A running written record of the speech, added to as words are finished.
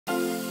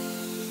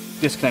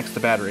disconnects the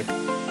battery.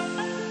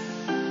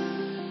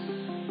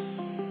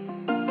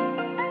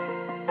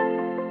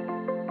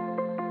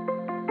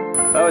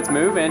 Oh, it's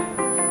moving.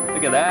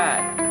 Look at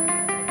that.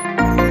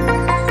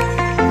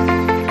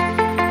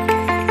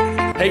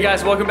 Hey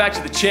guys, welcome back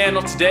to the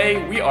channel.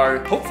 Today we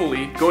are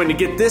hopefully going to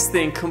get this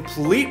thing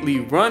completely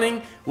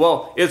running.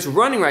 Well, it's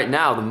running right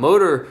now. The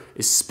motor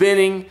is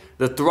spinning,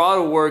 the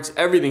throttle works,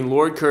 everything.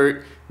 Lord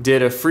Kurt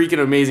did a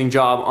freaking amazing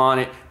job on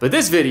it. But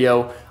this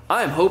video,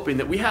 I'm hoping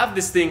that we have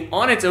this thing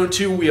on its own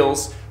two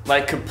wheels,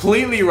 like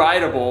completely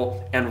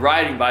rideable and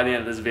riding by the end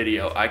of this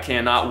video. I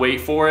cannot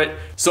wait for it.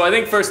 So I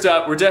think first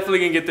up, we're definitely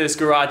gonna get this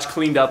garage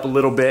cleaned up a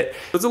little bit.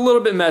 It's a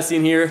little bit messy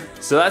in here.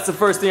 So that's the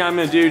first thing I'm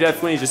gonna do,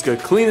 definitely just go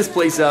clean this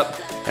place up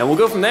and we'll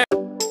go from there.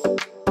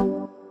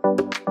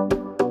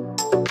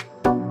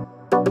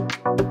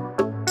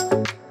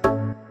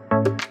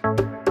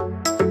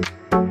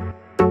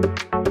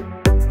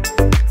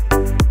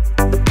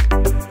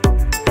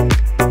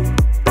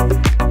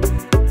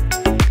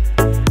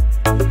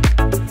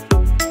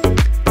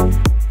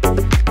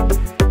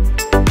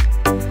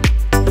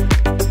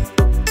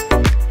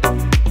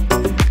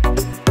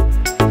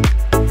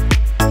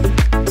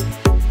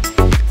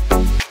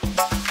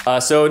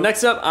 So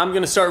next up, I'm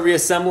gonna start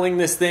reassembling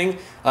this thing.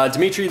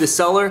 Dimitri, the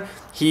seller,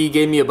 he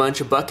gave me a bunch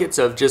of buckets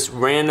of just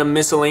random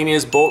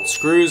miscellaneous bolts,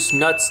 screws,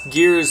 nuts,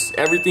 gears,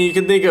 everything you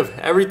can think of,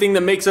 everything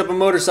that makes up a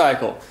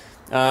motorcycle.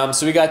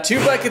 So we got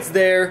 2 buckets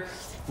there.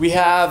 We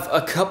have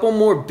a couple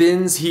more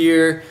bins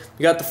here.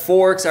 We got the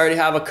forks. I already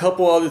have a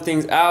couple other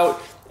things out,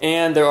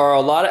 and there are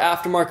a lot of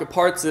aftermarket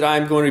parts that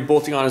I'm going to be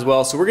bolting on as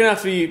well. So we're gonna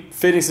have to be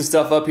fitting some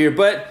stuff up here,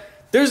 but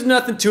there's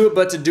nothing to it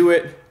but to do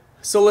it.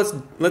 So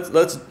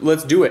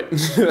let's do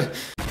it.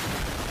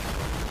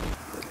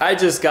 I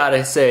just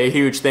gotta say a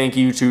huge thank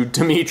you to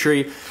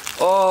Dimitri.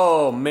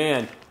 Oh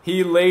man,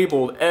 he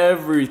labeled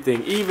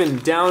everything, even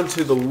down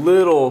to the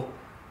little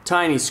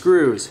tiny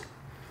screws.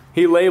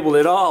 He labeled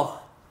it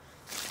all.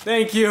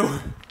 Thank you.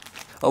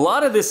 A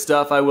lot of this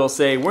stuff, I will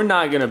say, we're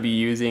not gonna be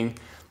using.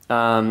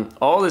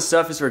 All this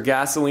stuff is for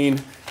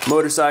gasoline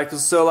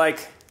motorcycles. So like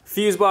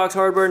fuse box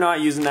hardware,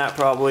 not using that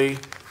probably.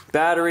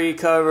 Battery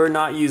cover,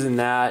 not using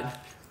that.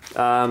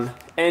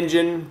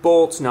 Engine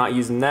bolts, not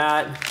using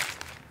that.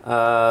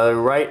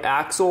 Right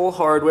axle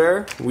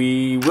hardware,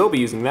 we will be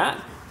using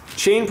that.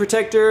 Chain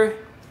protector,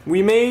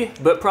 we may,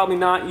 but probably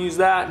not use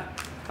that.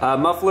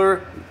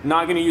 Muffler,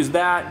 not gonna use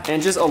that.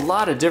 And just a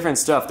lot of different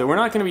stuff that we're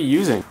not gonna be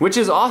using, which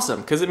is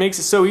awesome because it makes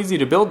it so easy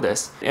to build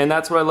this. And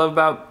that's what I love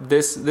about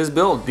this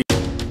build.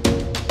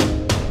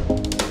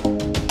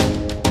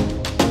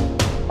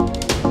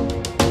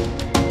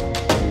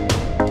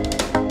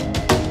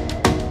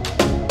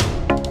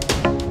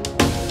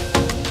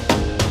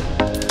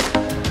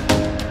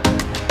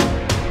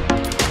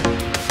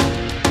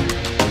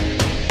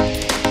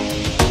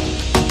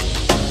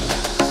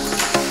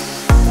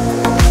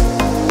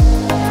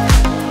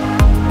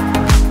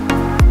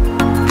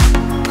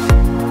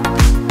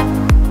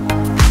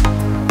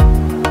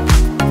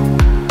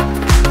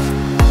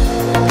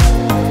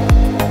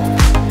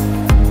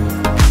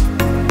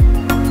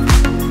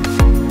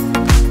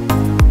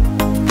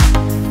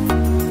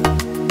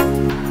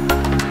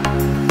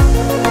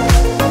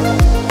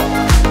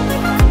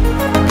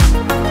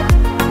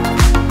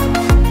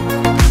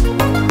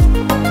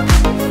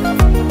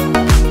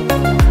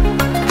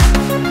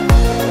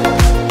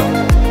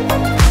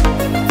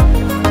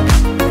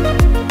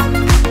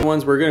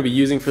 Ones we're going to be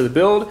using for the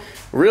build,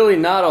 really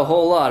not a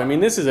whole lot. I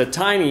mean, this is a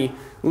tiny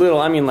little,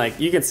 I mean, like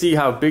you can see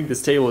how big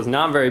this table is,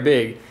 not very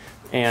big,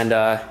 and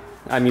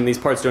I mean these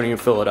parts don't even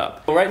fill it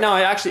up. Well, right now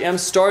I actually am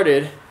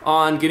started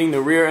on getting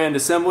the rear end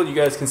assembled. You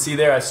guys can see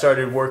there I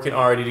started working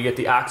already to get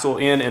the axle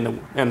in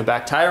and the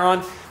back tire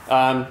on.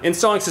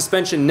 Installing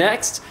suspension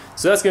next,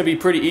 so that's going to be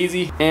pretty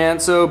easy.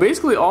 And so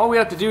basically all we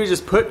have to do is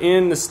just put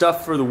in the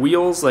stuff for the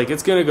wheels. Like,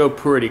 it's going to go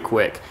pretty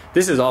quick.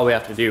 This is all we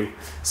have to do.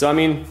 So I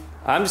mean,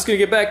 I'm just gonna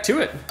get back to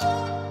it.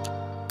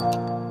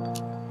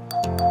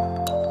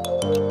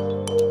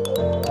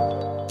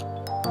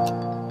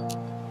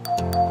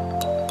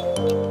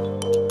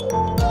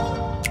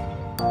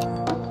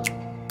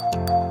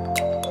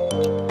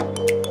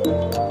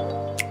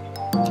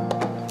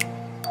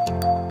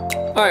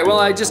 Alright, well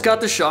I just got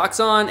the shocks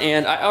on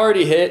and I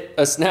already hit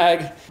a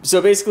snag.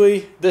 So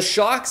basically the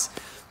shocks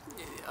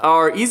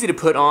are easy to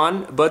put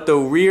on, but the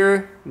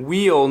rear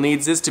wheel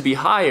needs this to be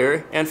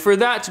higher, and for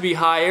that to be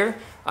higher,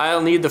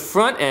 I'll need the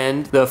front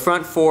end, the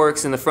front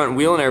forks and the front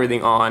wheel and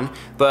everything on.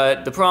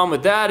 But the problem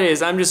with that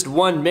is I'm just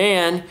one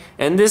man,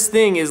 and this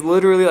thing is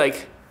literally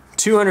like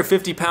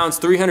 250 pounds,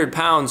 300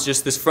 pounds,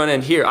 just this front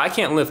end here. I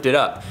can't lift it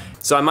up.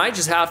 So I might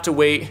just have to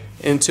wait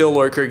until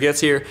Lord Kurt gets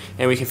here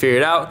and we can figure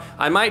it out.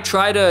 I might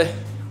try to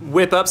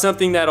whip up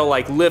something that'll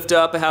like lift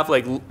up, have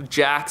like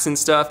jacks and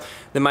stuff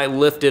that might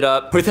lift it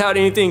up without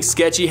anything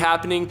sketchy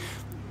happening.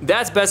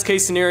 that's best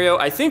case scenario.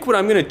 I think what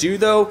I'm gonna do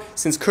though,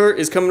 since Kurt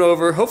is coming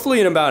over, hopefully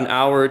in about an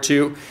hour or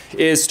two,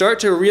 is start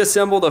to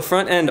reassemble the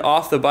front end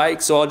off the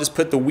bike. So I'll just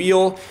put the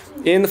wheel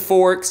in the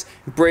forks,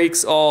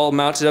 brakes all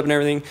mounted up and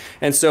everything.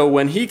 And so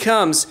when he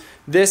comes,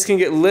 this can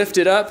get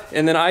lifted up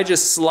and then I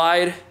just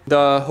slide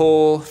the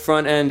whole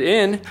front end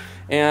in,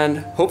 and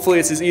hopefully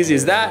it's as easy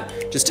as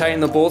that. Just tighten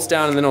the bolts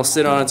down and then it'll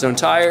sit on its own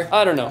tire.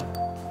 I don't know.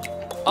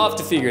 I'll have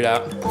to figure it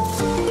out.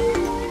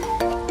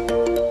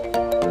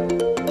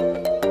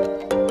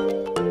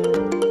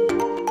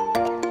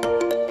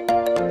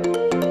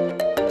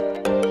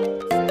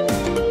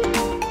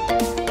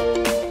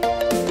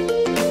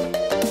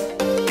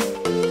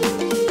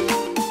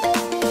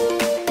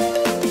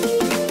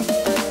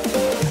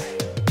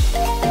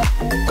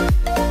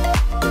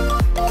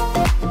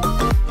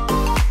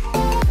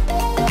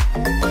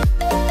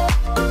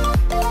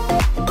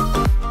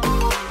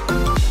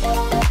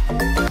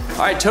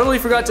 Alright, totally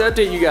forgot to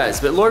update you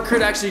guys, but Lord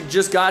Kurt actually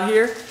just got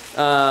here.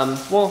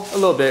 Well, a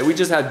little bit. We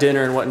just had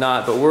dinner and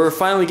whatnot, but we're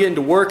finally getting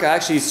to work. I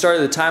actually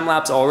started the time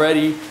lapse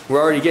already.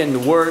 We're already getting to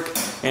work.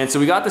 And so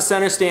we got the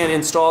center stand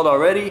installed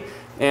already,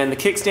 and the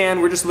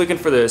kickstand, we're just looking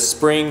for the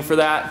spring for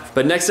that.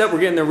 But next up, we're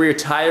getting the rear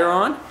tire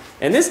on.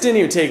 And this didn't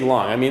even take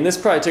long. I mean, this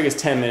probably took us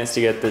 10 minutes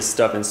to get this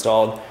stuff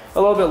installed.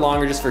 A little bit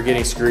longer just for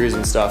getting screws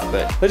and stuff,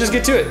 but let's just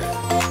get to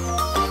it.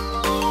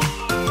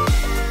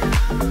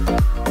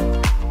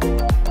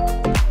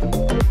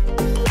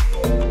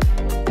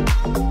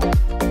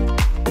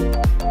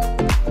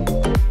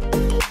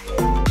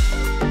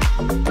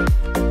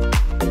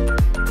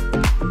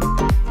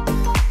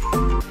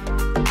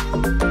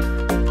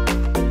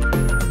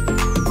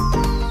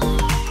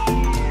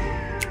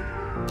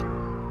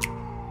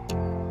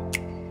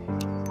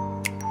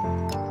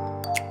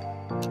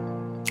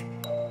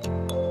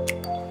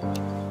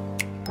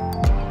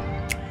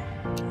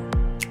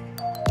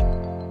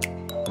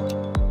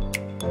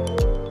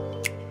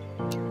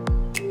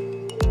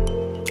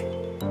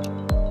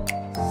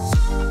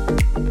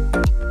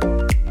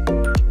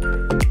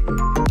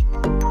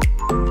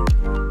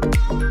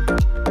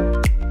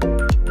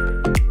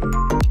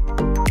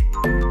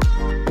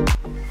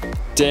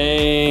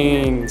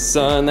 Dang,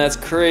 son, that's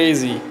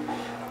crazy.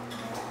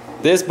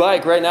 This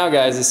bike right now,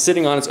 guys, is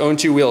sitting on its own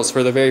two wheels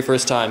for the very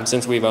first time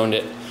since we've owned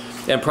it.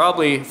 And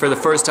probably for the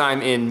first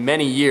time in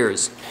many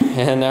years.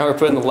 And now we're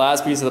putting the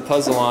last piece of the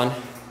puzzle on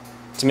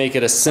to make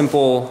it a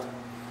simple,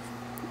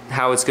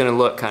 how it's gonna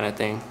look kind of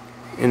thing.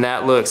 And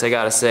that looks, I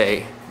gotta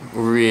say,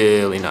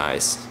 really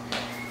nice.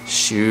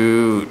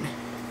 Shoot.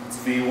 It's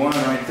V1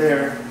 right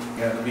there.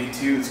 Yeah, the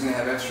V2, it's going to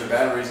have extra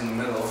batteries in the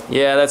middle.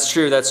 Yeah, that's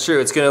true, that's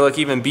true. It's going to look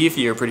even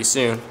beefier pretty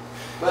soon.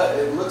 But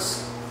it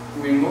looks,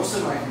 I mean, most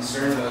of my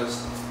concern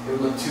was it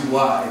would look too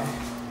wide.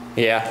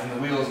 Yeah. And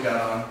the wheels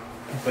got on.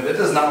 But it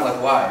does not look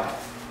wide.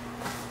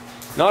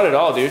 Not at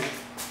all, dude.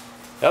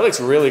 That looks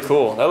really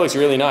cool. That looks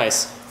really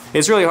nice.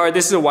 It's really hard.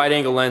 This is a wide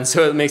angle lens,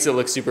 so it makes it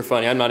look super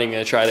funny. I'm not even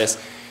going to try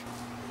this.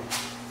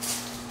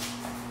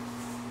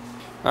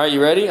 Alright,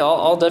 you ready?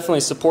 I'll definitely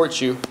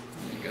support you.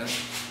 There you go.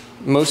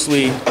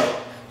 Mostly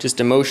just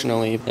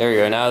emotionally. There you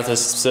go. Now the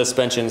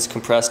suspension's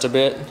compressed a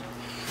bit.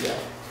 Yeah.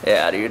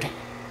 Yeah, dude.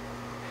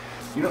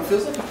 You know, it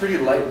feels like a pretty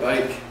light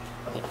bike.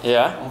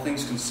 Yeah? All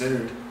things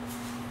considered.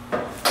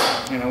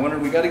 And I wonder,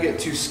 we got to get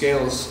two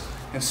scales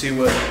and see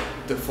what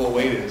the full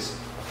weight is.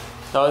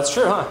 Oh, that's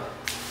true, huh?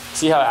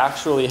 See how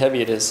actually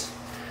heavy it is.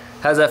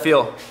 How's that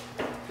feel?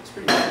 It's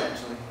pretty good,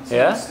 actually. It's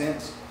Yeah?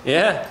 stance.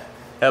 Yeah.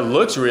 That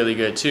looks really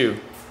good, too.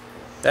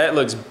 That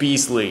looks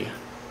beastly.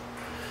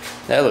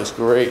 That looks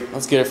great.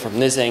 Let's get it from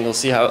this angle,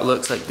 see how it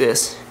looks like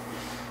this.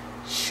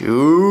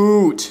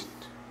 Shoot.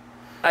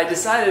 I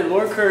decided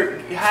Lord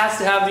Kurt has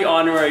to have the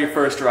honorary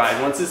first ride.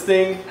 Once this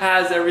thing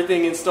has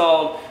everything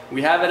installed,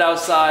 we have it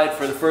outside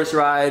for the first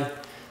ride.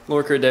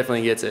 Lord Kurt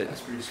definitely gets it.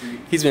 That's pretty sweet.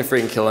 He's been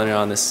freaking killing it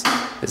on this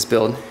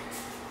build.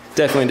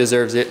 Definitely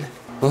deserves it.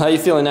 Well, how you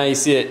feeling now you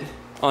see it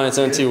on its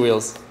own two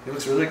wheels? It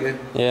looks really good.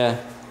 Yeah.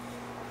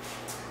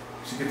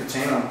 Should get the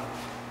chain on.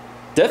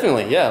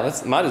 Definitely, yeah.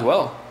 Might as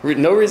well.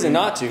 No reason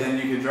not to. Then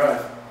you can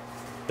drive.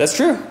 That's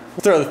true.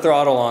 We'll throw the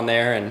throttle on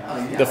there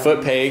and the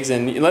foot pegs,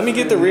 and let me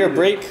get the rear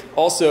brake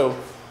also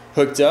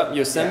hooked up.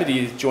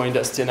 Yosemite joined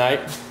us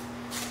tonight.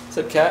 What's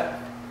up, Kat?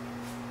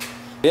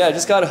 Yeah, I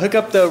just got to hook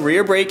up the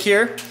rear brake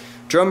here.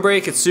 Drum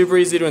brake, it's super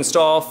easy to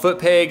install. Foot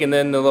peg, and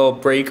then the little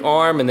brake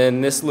arm, and then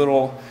this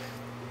little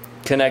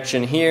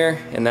connection here,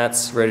 and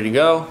that's ready to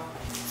go.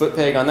 Foot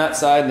peg on that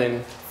side, and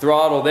then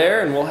throttle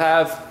there, and we'll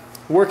have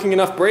working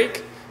enough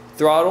brake,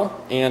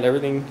 throttle, and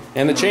everything,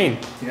 and the chain.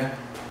 Yeah.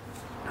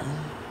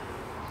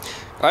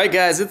 Alright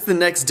guys, it's the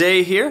next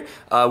day here.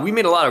 We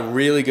made a lot of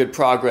really good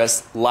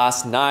progress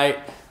last night.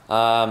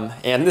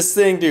 And this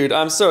thing, dude,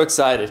 I'm so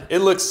excited. It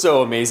looks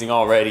so amazing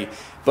already.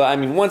 But I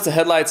mean, once the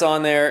headlight's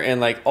on there and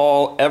like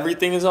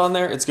everything is on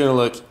there, it's gonna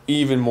look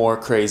even more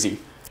crazy.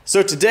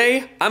 So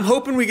today, I'm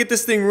hoping we get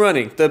this thing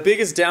running. The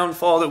biggest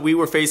downfall that we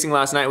were facing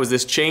last night was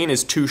this chain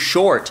is too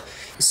short.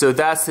 So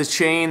that's the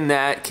chain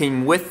that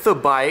came with the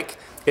bike.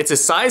 it's a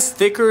size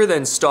thicker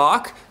than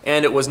stock,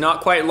 and it was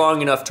not quite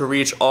long enough to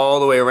reach all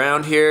the way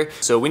around here.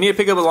 So we need to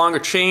pick up a longer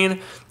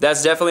chain.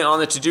 That's definitely on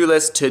the to-do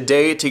list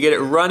today to get it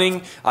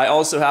running. I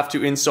also have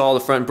to install the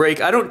front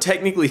brake. I don't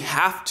technically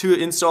have to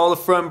install the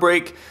front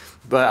brake,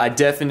 but I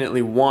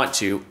definitely want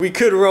to. We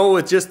could roll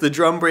with just the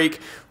drum brake,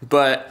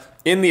 but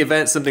in the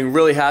event something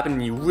really happened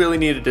and you really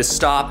needed to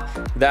stop,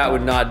 that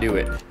would not do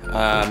it.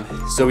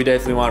 So we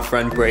definitely want a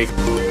front brake.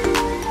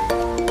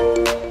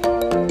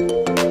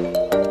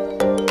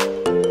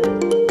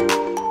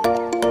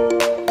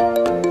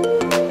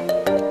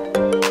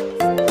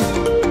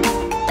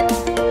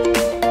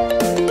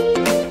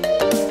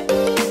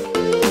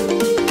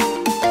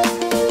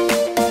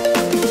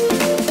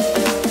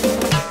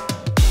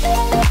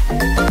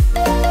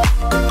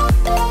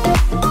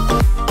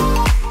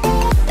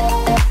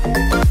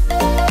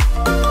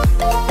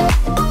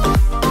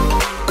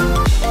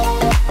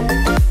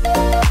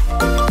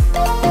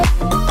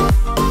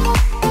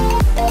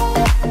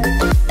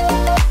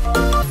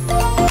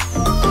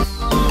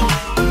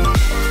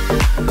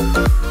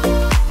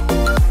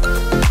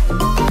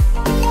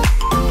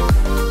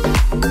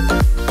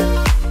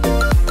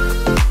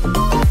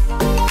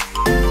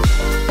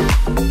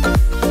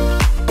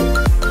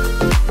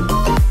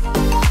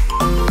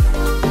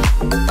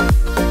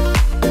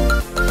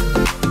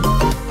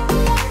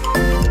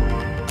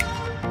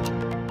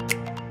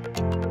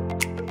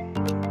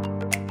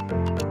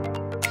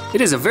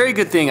 It is a very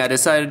good thing I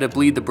decided to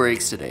bleed the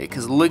brakes today,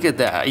 because look at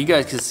that. You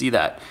guys can see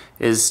that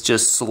is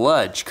just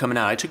sludge coming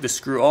out. I took the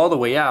screw all the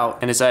way out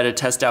and decided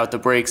to test out the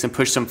brakes and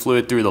push some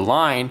fluid through the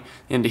line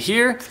into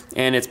here,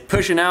 and it's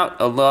pushing out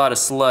a lot of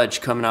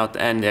sludge coming out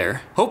the end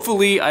there.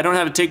 Hopefully I don't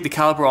have to take the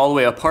caliper all the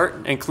way apart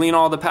and clean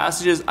all the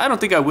passages. I don't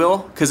think I will,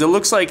 because it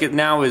looks like it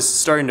now is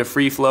starting to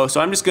free flow,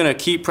 so I'm just gonna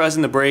keep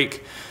pressing the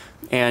brake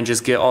and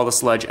just get all the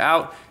sludge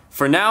out.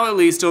 For now, at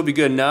least, it'll be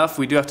good enough.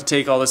 We do have to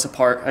take all this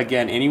apart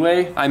again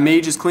anyway. I may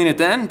just clean it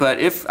then, but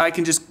if I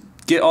can just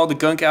get all the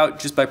gunk out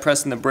just by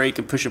pressing the brake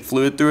and pushing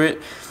fluid through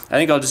it, I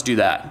think I'll just do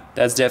that.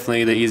 That's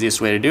definitely the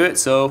easiest way to do it,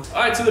 so.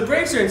 All right, so the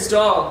brakes are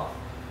installed,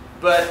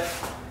 but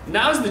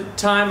now's the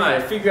time I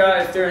figure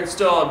out if they're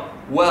installed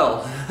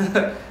well.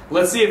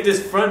 Let's see if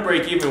this front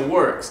brake even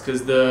works,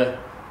 because the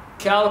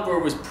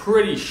caliper was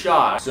pretty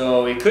shot.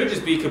 So it could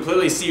just be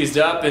completely seized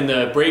up and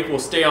the brake will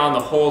stay on the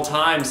whole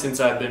time since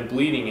I've been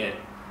bleeding it.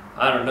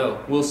 I don't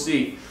know, we'll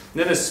see.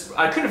 Then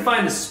I couldn't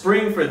find the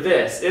spring for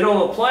this.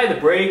 It'll apply the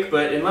brake,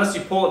 but unless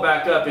you pull it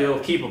back up, it'll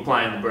keep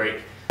applying the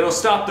brake. It'll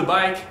stop the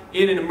bike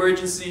in an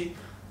emergency,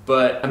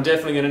 but I'm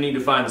definitely gonna need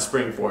to find the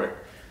spring for it.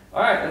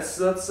 All right, let's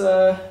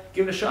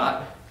give it a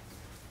shot.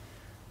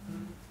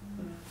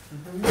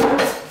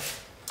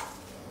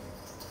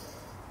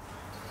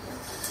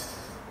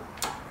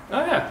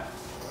 Oh yeah.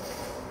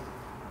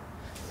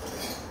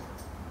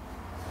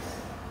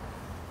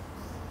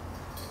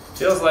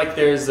 Feels like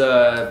there's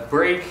a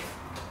brake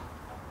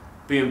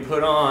being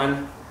put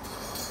on.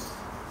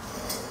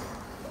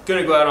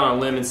 Gonna go out on a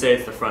limb and say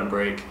it's the front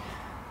brake.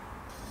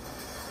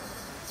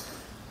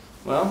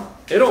 Well,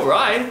 it'll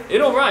ride,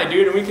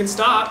 dude, and we can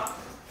stop.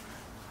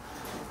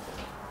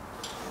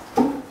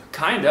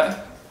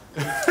 Kinda.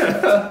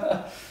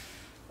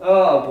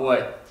 Oh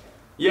boy.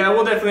 Yeah,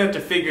 we'll definitely have to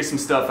figure some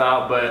stuff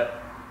out,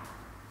 but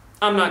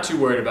I'm not too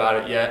worried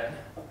about it yet.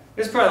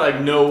 There's probably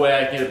like no way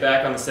I can get it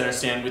back on the center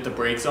stand with the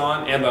brakes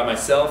on and by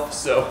myself,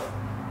 so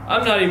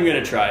I'm not even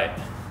gonna try it.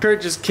 Kurt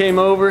just came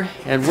over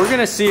and we're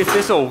gonna see if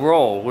this will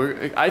roll.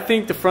 I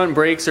think the front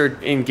brakes are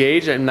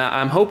engaged and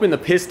I'm hoping the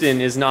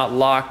piston is not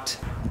locked.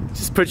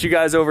 Just put you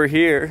guys over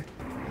here.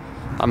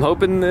 I'm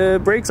hoping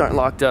the brakes aren't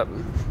locked up.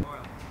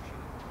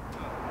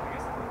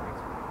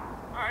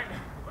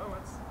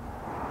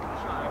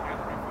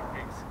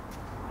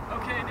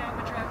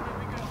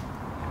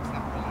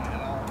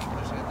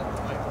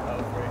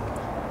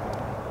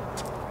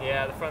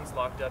 Yeah, the front's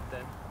locked up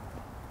then.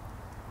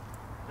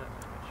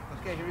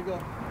 Okay, here we go.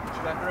 Push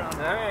it back around.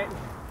 All right.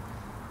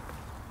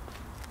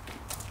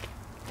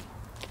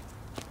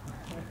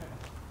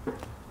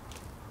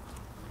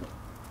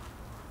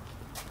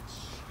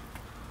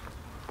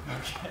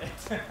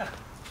 Okay.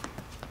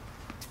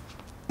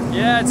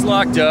 Yeah, it's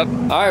locked up.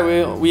 All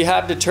right, we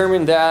have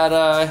determined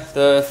that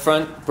the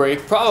front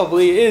brake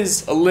probably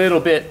is a little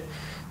bit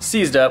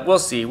seized up. We'll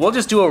see. We'll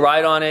just do a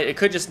ride on it. It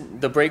could just,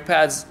 the brake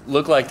pads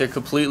look like they're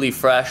completely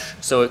fresh,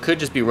 so it could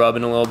just be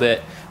rubbing a little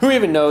bit. Who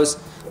even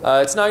knows?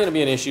 It's not going to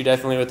be an issue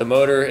definitely with the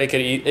motor. It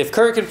could, if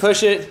Kurt can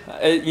push it,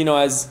 you know,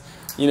 as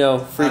you know,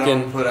 freaking. I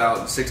don't put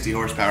out 60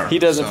 horsepower. He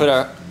doesn't put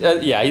out.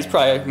 Yeah, he's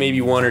probably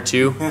maybe 1 or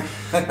 2.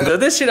 So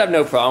this should have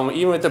no problem,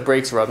 even with the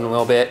brakes rubbing a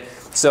little bit.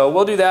 So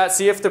we'll do that,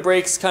 see if the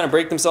brakes kind of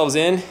break themselves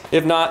in.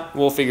 If not,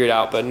 we'll figure it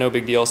out, but no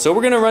big deal. So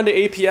we're gonna run to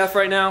APF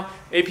right now,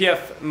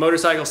 APF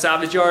Motorcycle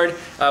Salvage Yard.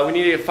 We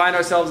need to find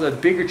ourselves a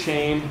bigger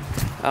chain,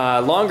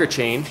 longer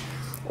chain,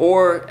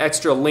 or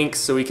extra links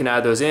so we can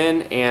add those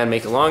in and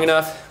make it long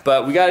enough.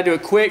 But we gotta do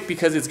it quick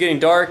because it's getting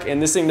dark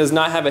and this thing does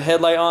not have a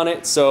headlight on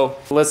it. So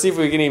let's see if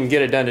we can even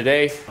get it done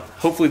today.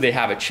 Hopefully they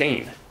have a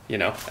chain, you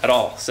know, at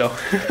all. So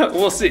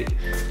we'll see.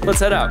 Let's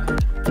head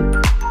out.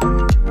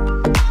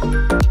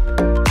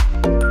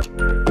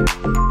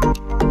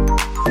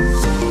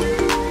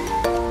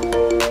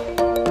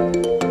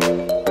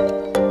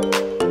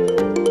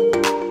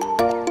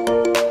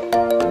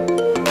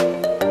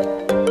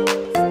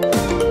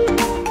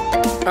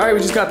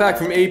 back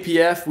from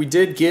APF. We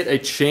did get a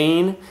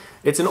chain.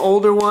 It's an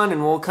older one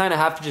and we'll kind of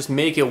have to just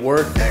make it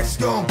work. Alright,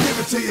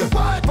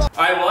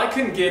 well I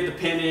couldn't get the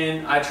pin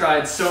in. I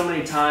tried so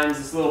many times,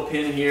 this little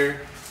pin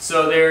here.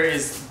 So there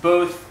is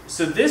both,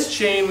 so this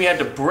chain we had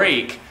to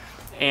break,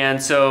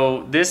 and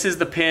so this is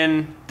the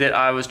pin that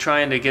I was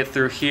trying to get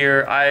through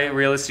here. I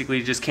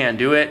realistically just can't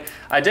do it.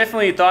 I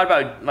definitely thought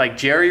about like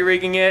jerry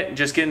rigging it,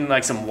 just getting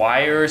like some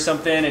wire or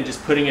something and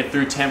just putting it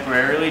through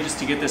temporarily just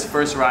to get this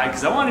first ride,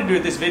 because I wanted to do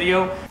it this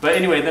video. But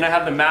anyway, then I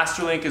have the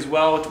master link as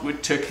well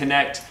to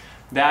connect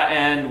that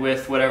end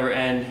with whatever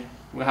end,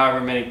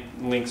 however many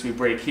links we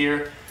break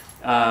here.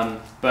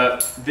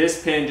 But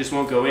this pin just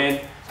won't go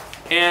in.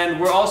 And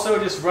we're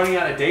also just running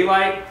out of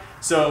daylight,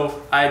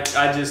 so I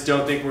just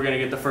don't think we're gonna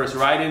get the first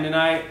ride in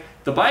tonight.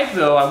 The bike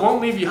though, I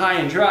won't leave you high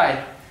and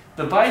dry.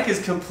 The bike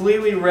is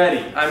completely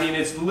ready. I mean,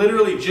 it's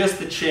literally just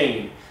the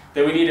chain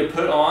that we need to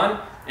put on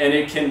and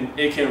it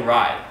can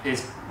ride.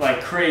 It's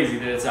like crazy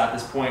that it's at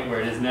this point where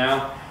it is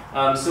now.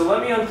 So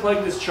let me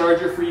unplug this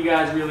charger for you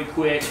guys really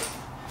quick.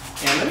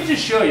 And let me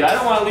just show you. I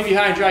don't want to leave you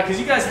high and dry because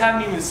you guys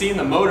haven't even seen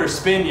the motor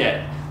spin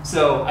yet.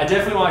 So I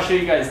definitely want to show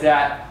you guys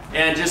that.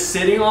 And just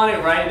sitting on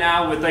it right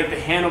now with like the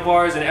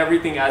handlebars and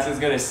everything as it's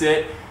gonna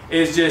sit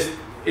is just,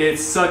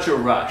 it's such a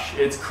rush.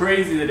 It's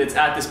crazy that it's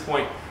at this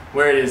point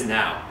where it is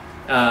now.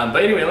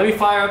 But anyway, let me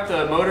fire up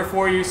the motor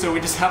for you. So we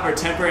just have our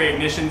temporary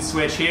ignition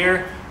switch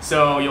here.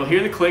 So you'll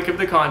hear the click of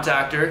the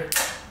contactor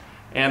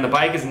and the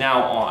bike is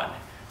now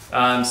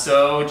on.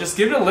 So just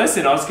give it a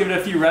listen. I'll just give it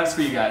a few reps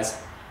for you guys.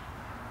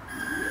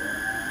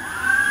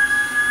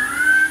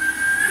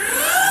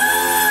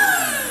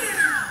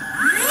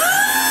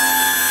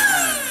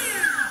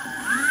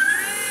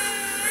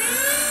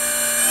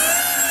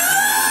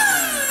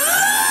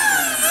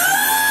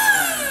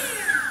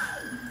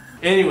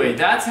 Anyway,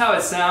 that's how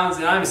it sounds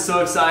and I'm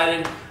so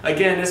excited.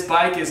 Again, this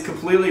bike is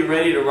completely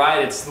ready to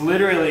ride. It's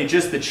literally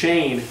just the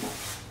chain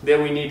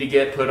that we need to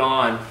get put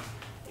on.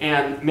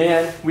 And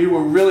man, we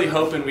were really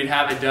hoping we'd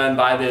have it done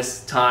by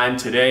this time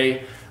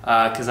today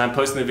because I'm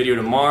posting the video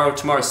tomorrow.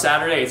 Tomorrow's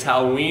Saturday, it's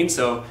Halloween,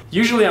 so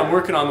usually I'm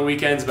working on the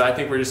weekends, but I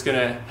think we're just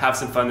gonna have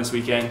some fun this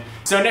weekend.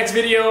 So next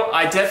video,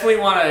 I definitely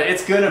wanna,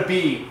 it's gonna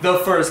be the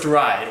first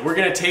ride. We're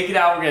gonna take it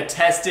out, we're gonna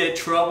test it,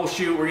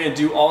 troubleshoot, we're gonna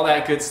do all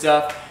that good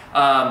stuff.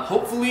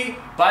 Hopefully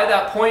by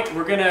that point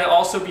we're gonna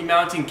also be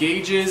mounting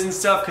gauges and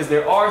stuff because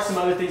there are some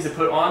other things to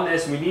put on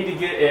this. We need to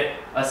get it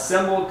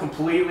assembled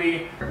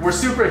completely. We're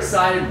super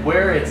excited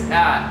where it's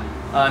at.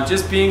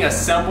 Just being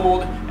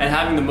assembled and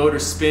having the motor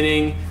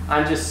spinning.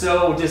 I'm just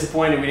so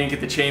disappointed we didn't get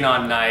the chain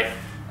on tonight.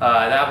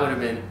 That would have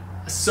been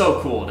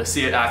so cool to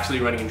see it actually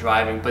running and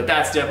driving, but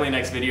that's definitely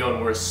next video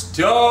and we're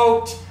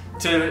stoked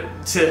to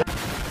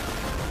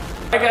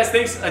Alright guys,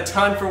 thanks a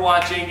ton for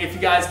watching. If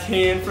you guys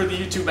can, for the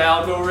YouTube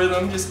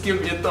algorithm, just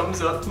give me a thumbs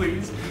up,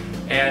 please.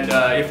 And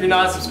if you're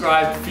not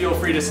subscribed, feel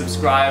free to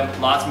subscribe.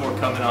 Lots more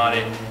coming on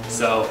it.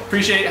 So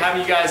appreciate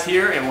having you guys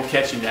here, and we'll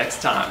catch you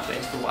next time.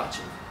 Thanks for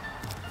watching.